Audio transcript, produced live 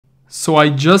So I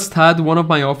just had one of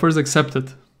my offers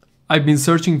accepted. I've been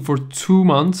searching for 2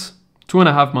 months,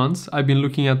 2.5 months. I've been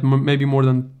looking at maybe more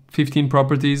than 15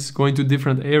 properties, going to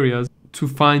different areas to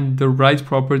find the right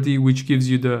property which gives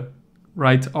you the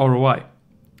right ROI.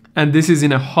 And this is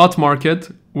in a hot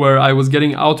market where I was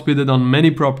getting outbidded on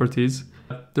many properties.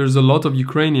 There's a lot of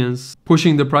Ukrainians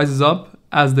pushing the prices up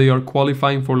as they are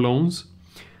qualifying for loans.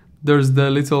 There's the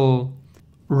little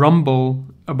rumble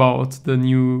about the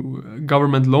new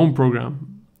government loan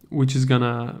program, which is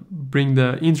gonna bring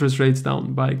the interest rates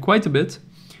down by quite a bit.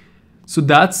 So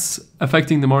that's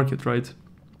affecting the market, right?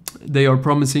 They are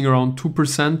promising around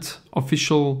 2%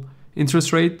 official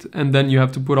interest rate, and then you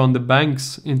have to put on the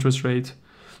bank's interest rate.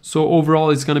 So overall,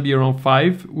 it's going to be around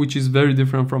 5, which is very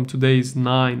different from today's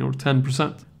 9 or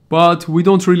 10%. But we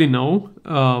don't really know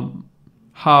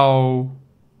how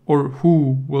or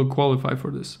who will qualify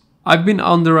for this. I've been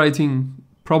underwriting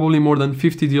probably more than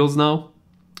 50 deals now,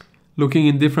 looking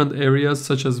in different areas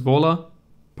such as Wola,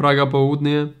 Praga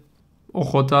Południe,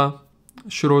 Ochota,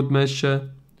 Śródmieście,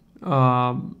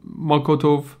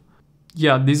 Mokotów.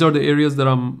 Yeah, these are the areas that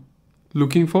I'm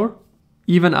looking for.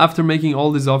 Even after making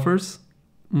all these offers,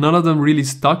 none of them really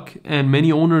stuck, and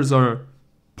many owners are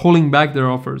pulling back their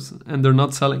offers and they're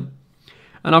not selling.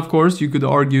 And of course, you could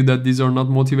argue that these are not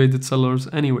motivated sellers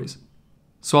anyways.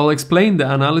 So I'll explain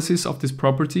the analysis of this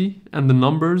property and the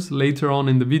numbers later on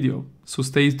in the video, so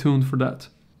stay tuned for that.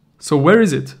 So where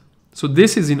is it? So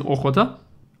this is in Ochota.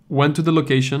 Went to the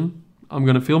location. I'm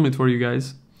gonna film it for you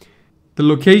guys. The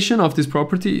location of this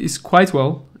property is quite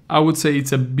well. I would say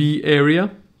it's a B area,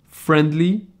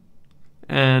 friendly,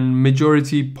 and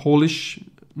majority Polish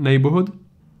neighborhood.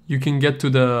 You can get to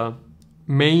the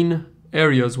main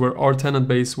areas where our tenant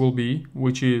base will be,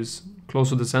 which is close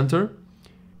to the center.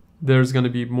 There's going to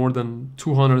be more than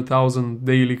 200,000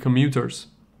 daily commuters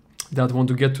that want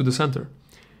to get to the center.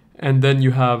 And then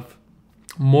you have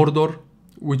Mordor,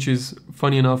 which is,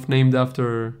 funny enough, named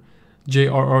after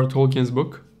J.R.R. Tolkien's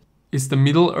book. It's the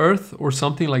Middle Earth or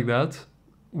something like that,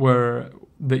 where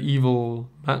the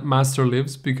evil master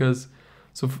lives, because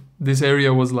this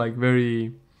area was like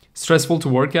very stressful to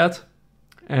work at,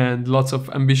 and lots of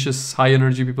ambitious, high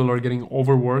energy people are getting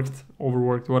overworked,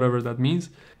 whatever that means.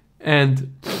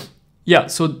 And yeah,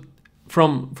 so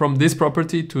from this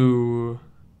property to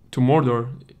Mordor,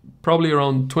 probably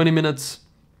around 20 minutes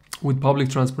with public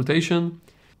transportation.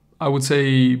 I would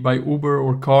say by Uber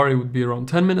or car, it would be around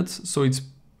 10 minutes. So it's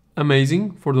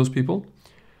amazing for those people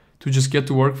to just get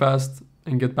to work fast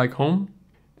and get back home.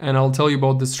 And I'll tell you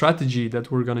about the strategy that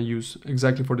we're gonna use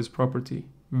exactly for this property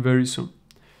very soon.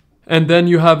 And then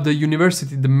you have the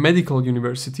university, the medical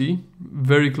university,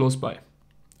 very close by.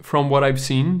 From what I've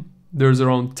seen, there's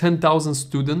around 10,000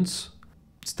 students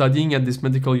studying at this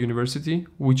medical university,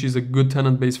 which is a good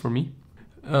tenant base for me.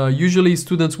 Usually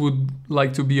students would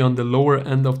like to be on the lower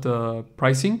end of the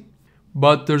pricing,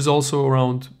 but there's also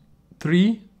around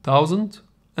 3,000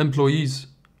 employees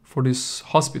for this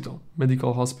hospital,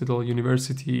 medical hospital,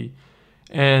 university.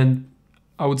 And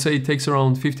I would say it takes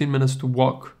around 15 minutes to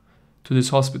walk to this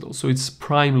hospital. So it's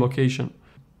prime location.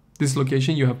 This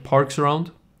location, you have parks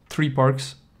around, 3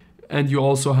 parks, and you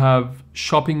also have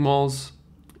shopping malls,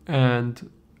 and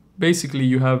basically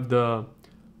you have the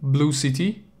Blue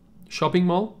City shopping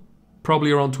mall,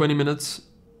 probably around 20 minutes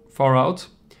far out.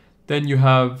 Then you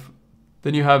have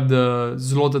the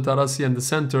Złote Tarasy and the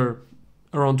center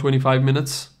around 25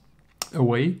 minutes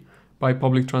away by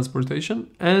public transportation.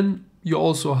 And you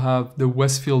also have the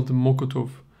Westfield Mokotów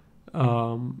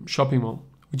shopping mall,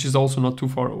 which is also not too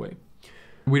far away.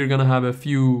 We're gonna have a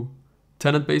few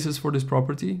tenant bases for this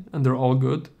property, and they're all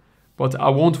good. But I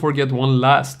won't forget one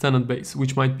last tenant base,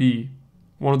 which might be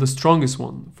one of the strongest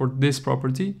one for this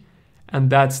property,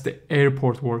 and that's the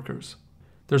airport workers.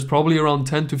 There's probably around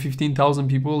 10 to 15,000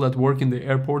 people that work in the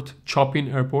airport, Chopin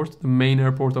Airport, the main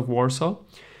airport of Warsaw,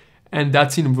 and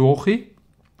that's in Włochy,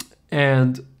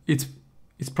 and it's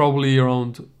probably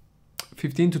around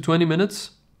 15 to 20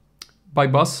 minutes by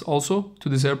bus also to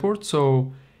this airport.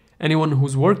 So anyone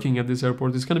who's working at this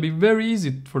airport, it's going to be very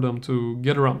easy for them to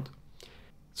get around.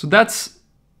 So that's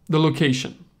the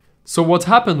location. So what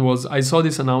happened was I saw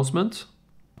this announcement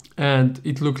and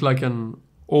it looked like an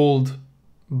old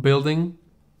building,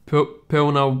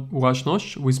 pełna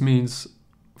własność, which means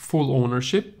full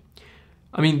ownership.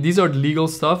 I mean, these are legal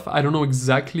stuff. I don't know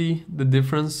exactly the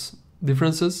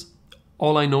differences.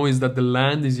 All I know is that the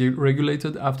land is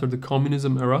regulated after the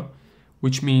communism era,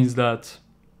 which means that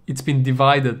it's been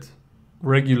divided,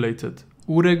 regulated.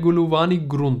 Uregulowany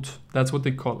grunt, that's what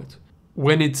they call it.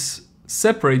 When it's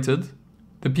separated,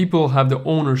 the people have the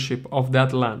ownership of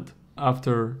that land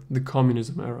after the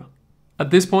communism era. At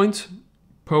this point,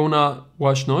 pełna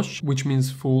własność, which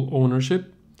means full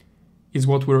ownership, is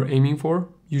what we're aiming for.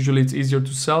 Usually it's easier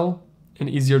to sell and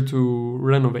easier to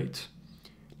renovate.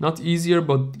 Not easier,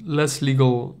 but less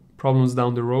legal problems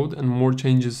down the road and more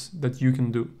changes that you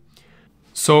can do.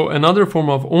 So another form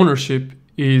of ownership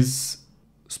is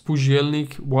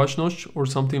spółdzielnik własność or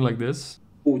something like this.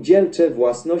 Spółdzielcze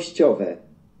własnościowe.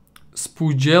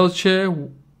 Spółdzielcze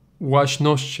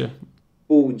własności.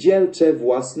 Spółdzielcze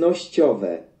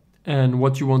własnościowe. And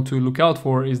what you want to look out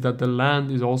for is that the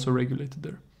land is also regulated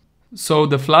there. So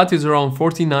the flat is around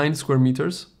 49 square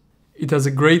meters. It has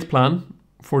a great plan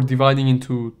for dividing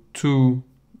into 2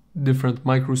 different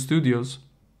micro studios.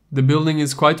 The building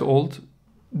is quite old.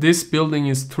 This building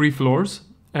is 3 floors.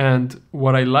 And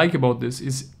what I like about this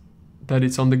is that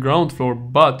it's on the ground floor,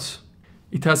 but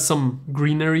it has some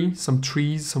greenery, some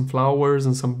trees, some flowers,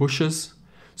 and some bushes.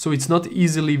 So it's not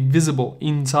easily visible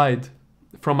inside,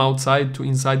 from outside to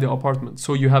inside the apartment.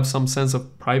 So you have some sense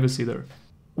of privacy there.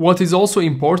 What is also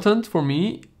important for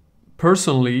me,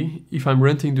 personally, if I'm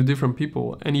renting to different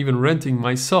people and even renting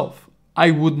myself, I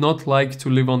would not like to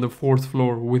live on the 4th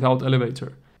floor without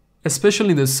elevator.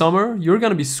 Especially in the summer, you're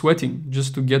gonna be sweating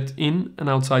just to get in and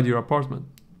outside your apartment.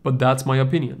 But that's my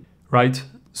opinion, right?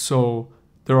 So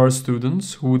there are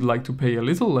students who would like to pay a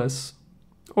little less,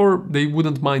 or they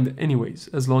wouldn't mind anyways,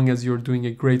 as long as you're doing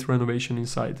a great renovation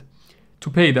inside, to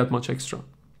pay that much extra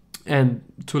and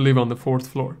to live on the 4th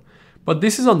floor. But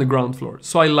this is on the ground floor,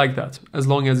 so I like that, as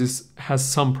long as it has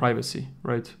some privacy,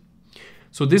 right?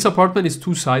 So this apartment is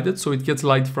 2-sided, so it gets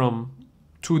light from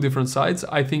 2 different sides.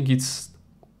 I think it's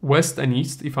west and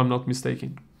east, if I'm not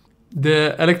mistaken.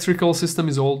 The electrical system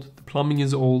is old, the plumbing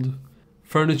is old.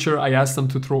 Furniture, I asked them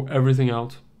to throw everything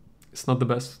out. It's not the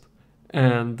best.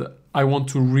 And I want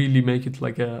to really make it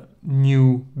like a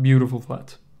new, beautiful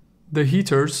flat. The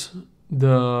heaters,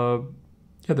 the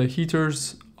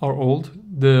heaters are old.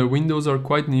 The windows are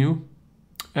quite new.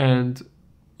 And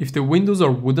if the windows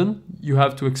are wooden, you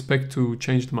have to expect to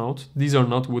change them out. These are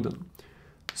not wooden.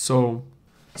 So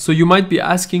you might be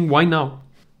asking, why now?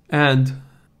 And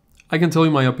I can tell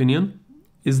you my opinion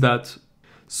is that,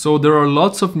 so there are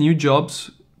lots of new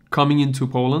jobs coming into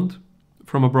Poland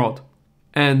from abroad.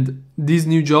 And these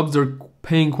new jobs are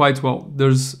paying quite well.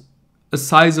 There's a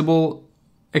sizable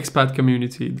expat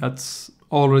community that's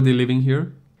already living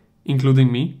here, including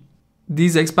me.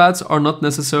 These expats are not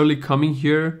necessarily coming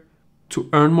here to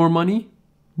earn more money,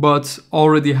 but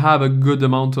already have a good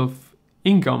amount of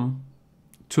income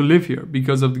to live here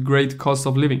because of the great cost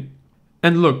of living.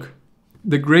 And look,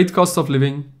 the great cost of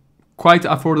living, quite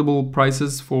affordable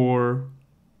prices for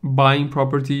buying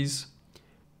properties,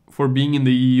 for being in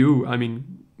the EU. I mean,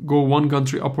 go one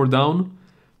country up or down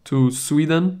to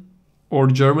Sweden or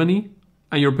Germany,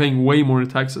 and you're paying way more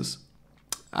taxes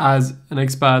as an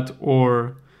expat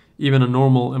or even a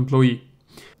normal employee.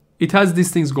 It has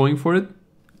these things going for it,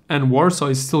 and Warsaw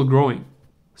is still growing.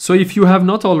 So if you have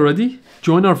not already,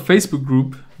 join our Facebook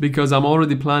group, because I'm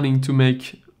already planning to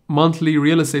make monthly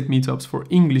real estate meetups for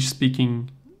English-speaking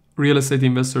real estate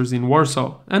investors in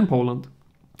Warsaw and Poland.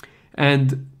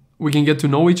 And we can get to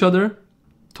know each other,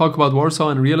 talk about Warsaw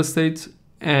and real estate,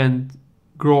 and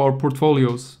grow our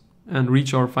portfolios and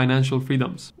reach our financial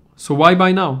freedoms. So why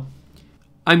buy now?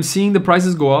 I'm seeing the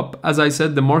prices go up. As I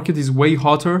said, the market is way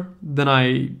hotter than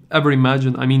I ever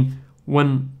imagined. I mean,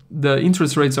 when the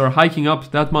interest rates are hiking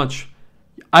up that much,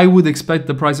 I would expect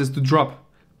the prices to drop.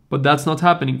 But that's not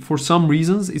happening. For some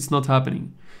reasons, it's not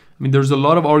happening. I mean, there's a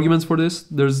lot of arguments for this.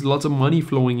 There's lots of money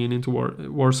flowing into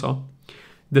Warsaw.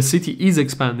 The city is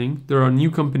expanding. There are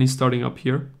new companies starting up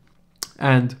here.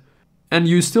 And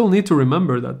you still need to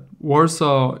remember that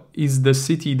Warsaw is the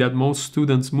city that most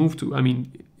students move to. I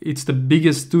mean, it's the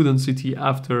biggest student city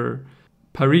after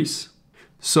Paris.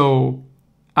 So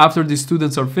after the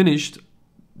students are finished,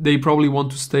 they probably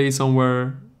want to stay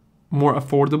somewhere more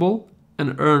affordable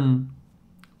and earn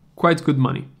quite good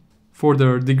money for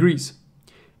their degrees.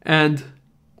 And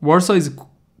Warsaw is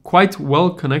quite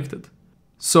well connected.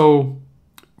 So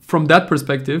from that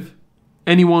perspective,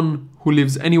 anyone who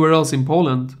lives anywhere else in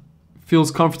Poland feels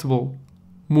comfortable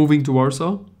moving to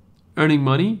Warsaw, earning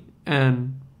money,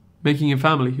 and making a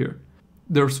family here.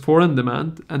 There's foreign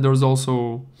demand, and there's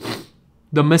also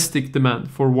domestic demand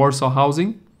for Warsaw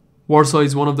housing. Warsaw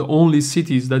is one of the only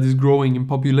cities that is growing in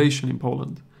population in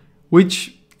Poland,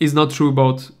 which is not true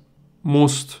about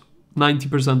most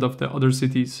 90% of the other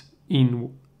cities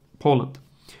in Poland.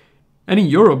 And in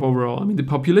Europe overall, I mean, the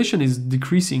population is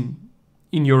decreasing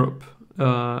in Europe,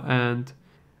 and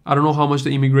I don't know how much the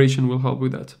immigration will help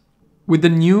with that. With the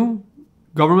new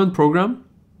government program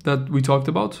that we talked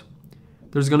about,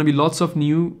 there's going to be lots of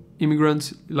new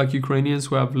immigrants like Ukrainians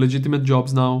who have legitimate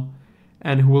jobs now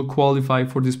and who will qualify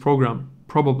for this program,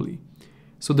 probably.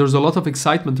 So there's a lot of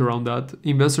excitement around that.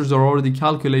 Investors are already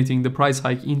calculating the price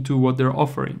hike into what they're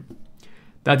offering.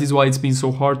 That is why it's been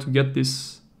so hard to get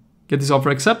this offer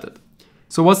accepted.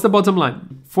 So what's the bottom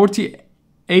line?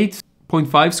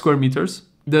 48.5 square meters.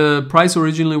 The price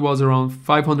originally was around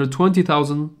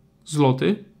 520,000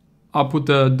 zloty. I'll put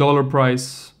the dollar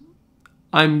price.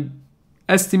 I'm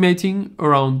estimating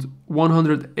around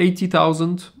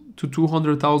 180,000 to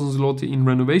 200,000 zloty in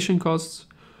renovation costs.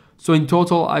 So in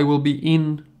total, I will be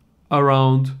in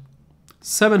around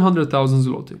 700,000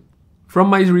 zloty. From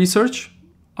my research,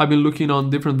 I've been looking on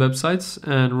different websites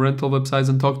and rental websites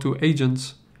and talked to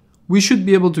agents. We should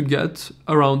be able to get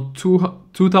around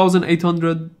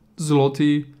 2,800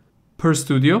 zloty per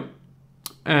studio.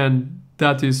 And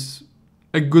that is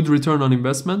a good return on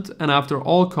investment. And after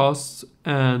all costs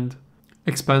and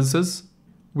expenses,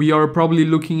 we are probably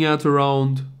looking at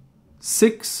around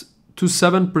 6 to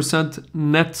 7%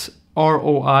 net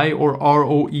ROI or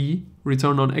ROE,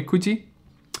 return on equity.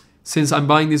 Since I'm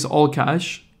buying this all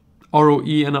cash,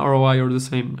 ROE and ROI are the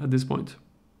same at this point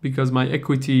because my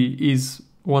equity is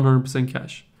 100%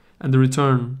 cash and the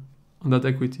return on that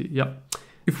equity, yeah.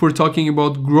 If we're talking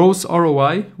about gross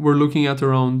ROI, we're looking at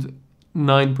around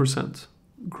 9%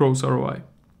 gross ROI.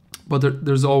 But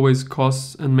there's always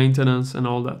costs and maintenance and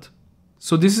all that.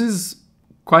 So this is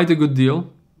quite a good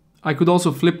deal. I could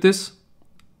also flip this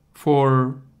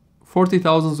for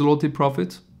 40,000 zloty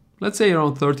profit. Let's say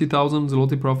around 30,000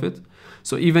 zloty profit.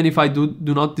 So even if I do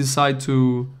not decide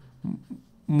to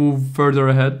move further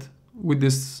ahead with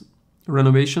this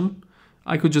renovation,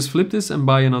 I could just flip this and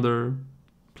buy another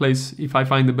place if I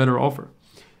find a better offer.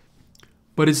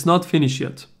 But it's not finished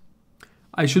yet.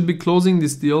 I should be closing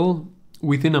this deal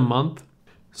within a month.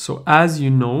 So as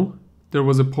you know, there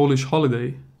was a Polish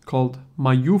holiday called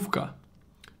Majówka.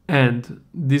 And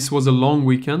this was a long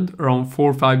weekend, around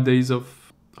 4 or 5 days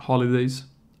of holidays.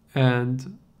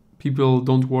 And people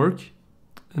don't work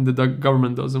and the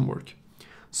government doesn't work.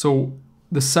 So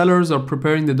the sellers are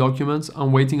preparing the documents.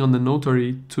 I'm waiting on the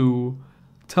notary to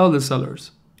tell the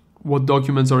sellers what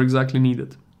documents are exactly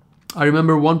needed. I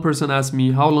remember one person asked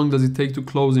me, how long does it take to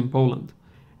close in Poland?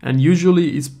 And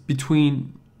usually it's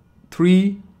between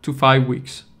 3 to 5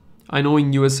 weeks. I know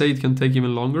in USA it can take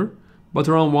even longer, but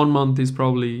around 1 month is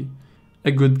probably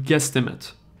a good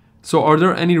guesstimate. So are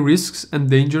there any risks and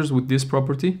dangers with this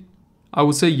property? I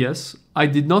would say yes. I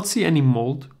did not see any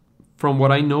mold. From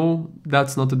what I know,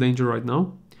 that's not a danger right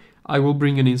now. I will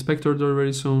bring an inspector there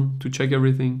very soon to check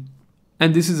everything.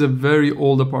 And this is a very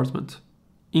old apartment.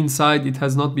 Inside it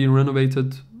has not been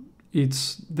renovated.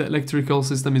 The electrical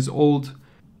system is old.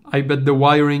 I bet the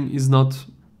wiring is not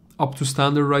up to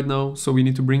standard right now, so we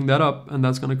need to bring that up, and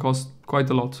that's going to cost quite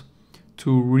a lot to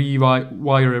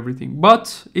rewire everything.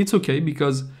 But it's okay,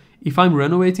 because if I'm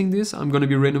renovating this, I'm going to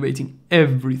be renovating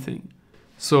everything.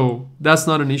 So that's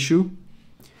not an issue.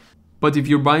 But if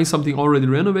you're buying something already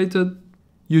renovated,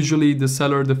 usually the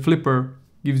seller, the flipper,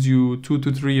 gives you 2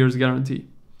 to 3 years guarantee.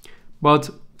 But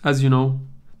as you know,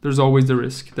 there's always the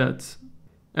risk that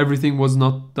everything was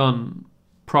not done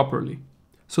properly.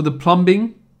 So the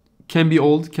plumbing can be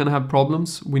old, can have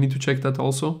problems. We need to check that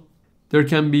also. There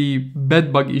can be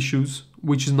bed bug issues,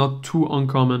 which is not too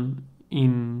uncommon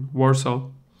in Warsaw.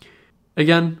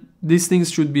 Again, these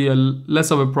things should be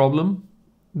less of a problem.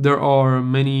 There are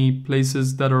many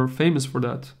places that are famous for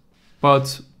that.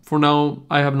 But for now,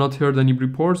 I have not heard any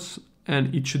reports,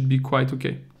 and it should be quite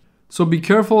okay. So be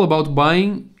careful about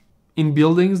buying in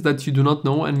buildings that you do not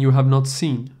know and you have not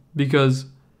seen, because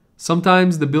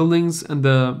sometimes the buildings and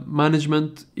the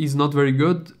management is not very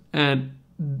good, and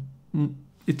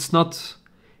it's not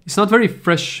very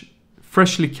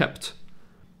freshly kept.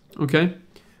 Okay?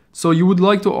 So you would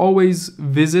like to always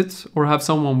visit or have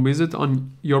someone visit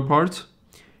on your part.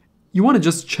 You want to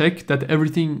just check that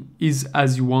everything is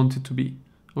as you want it to be.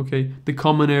 Okay? The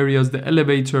common areas, the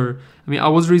elevator. I mean, I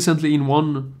was recently in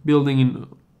one building in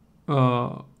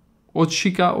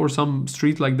Ochota or some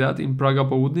street like that in Praga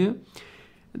Południe.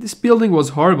 This building was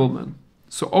horrible, man.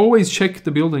 So always check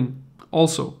the building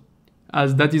also,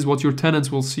 as that is what your tenants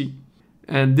will see.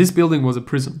 And this building was a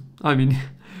prison. I mean,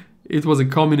 it was a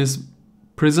communist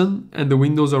prison, and the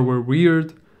windows were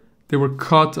weird. They were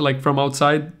cut like from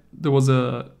outside. There was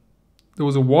a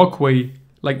walkway.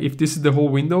 Like if this is the whole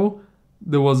window,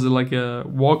 there was like a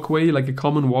walkway, like a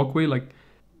common walkway, like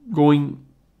going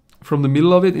from the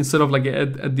middle of it instead of like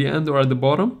at the end or at the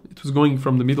bottom. It was going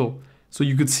from the middle. So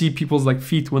you could see people's like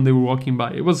feet when they were walking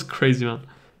by. It was crazy, man.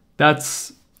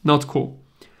 That's not cool.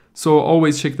 So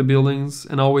always check the buildings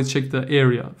and always check the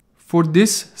area. For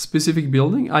this specific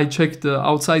building, I checked the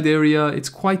outside area. It's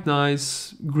quite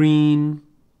nice, green,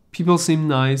 people seem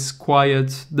nice,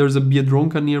 quiet. There's a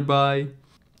Biedronka nearby,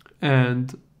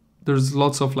 and there's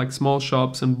lots of like small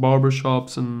shops and barber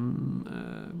shops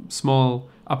and small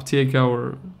apteka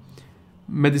or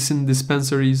medicine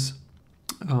dispensaries,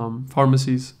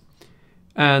 pharmacies.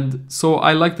 And so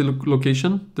I like the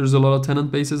location. There's a lot of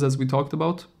tenant bases, as we talked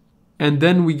about. And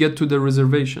then we get to the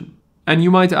reservation. And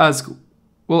you might ask,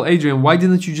 well, Adrian, why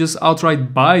didn't you just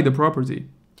outright buy the property?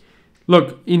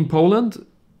 Look, in Poland,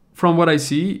 from what I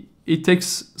see, it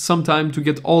takes some time to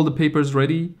get all the papers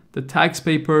ready, the tax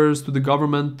papers to the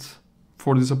government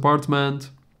for this apartment,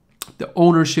 the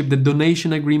ownership, the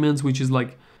donation agreements, which is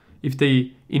like if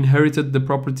they inherited the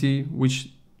property, which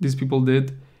these people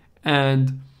did.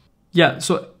 And yeah,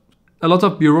 so a lot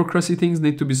of bureaucracy things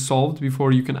need to be solved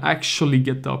before you can actually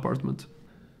get the apartment.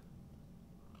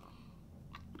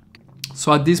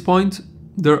 So at this point,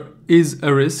 there is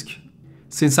a risk.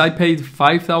 Since I paid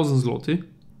 5,000 zloty,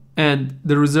 and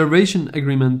the reservation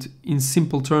agreement, in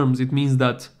simple terms, it means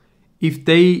that if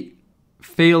they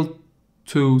fail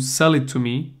to sell it to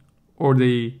me, or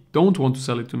they don't want to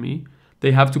sell it to me,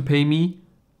 they have to pay me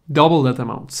double that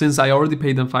amount. Since I already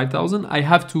paid them 5,000, I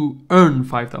have to earn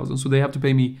 5,000, so they have to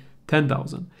pay me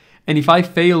 10,000. And if I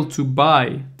fail to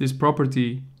buy this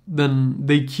property, then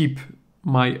they keep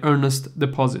my earnest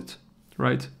deposit,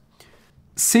 right?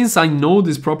 Since I know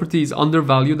this property is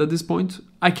undervalued at this point,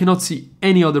 I cannot see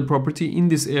any other property in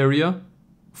this area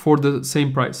for the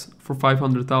same price, for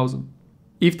 500,000.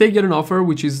 If they get an offer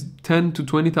which is 10 to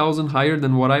 20,000 higher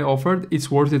than what I offered, it's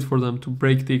worth it for them to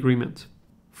break the agreement.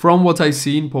 From what I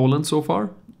see in Poland so far,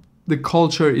 the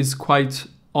culture is quite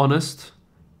honest.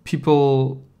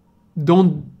 People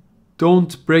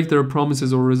don't break their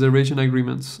promises or reservation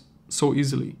agreements so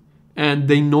easily. And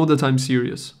they know that I'm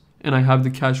serious and I have the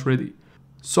cash ready.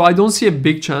 So I don't see a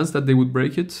big chance that they would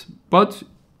break it, but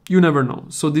you never know.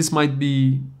 So this might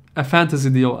be a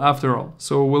fantasy deal after all.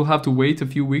 So we'll have to wait a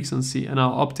few weeks and see, and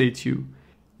I'll update you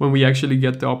when we actually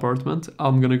get the apartment.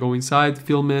 I'm gonna go inside,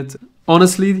 film it.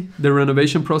 Honestly, the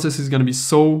renovation process is gonna be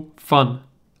so fun.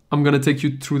 I'm gonna take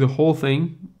you through the whole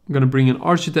thing. I'm gonna bring an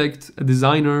architect, a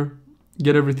designer,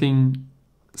 get everything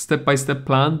step by step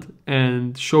planned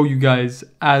and show you guys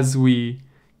as we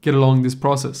get along this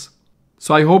process.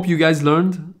 So I hope you guys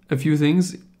learned a few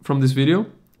things from this video.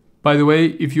 By the way,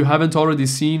 if you haven't already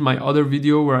seen my other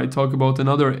video where I talk about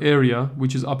another area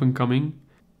which is up and coming,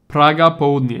 Praga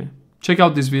Południe. Check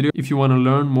out this video if you want to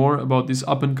learn more about this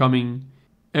up and coming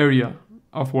area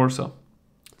of Warsaw.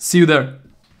 See you there.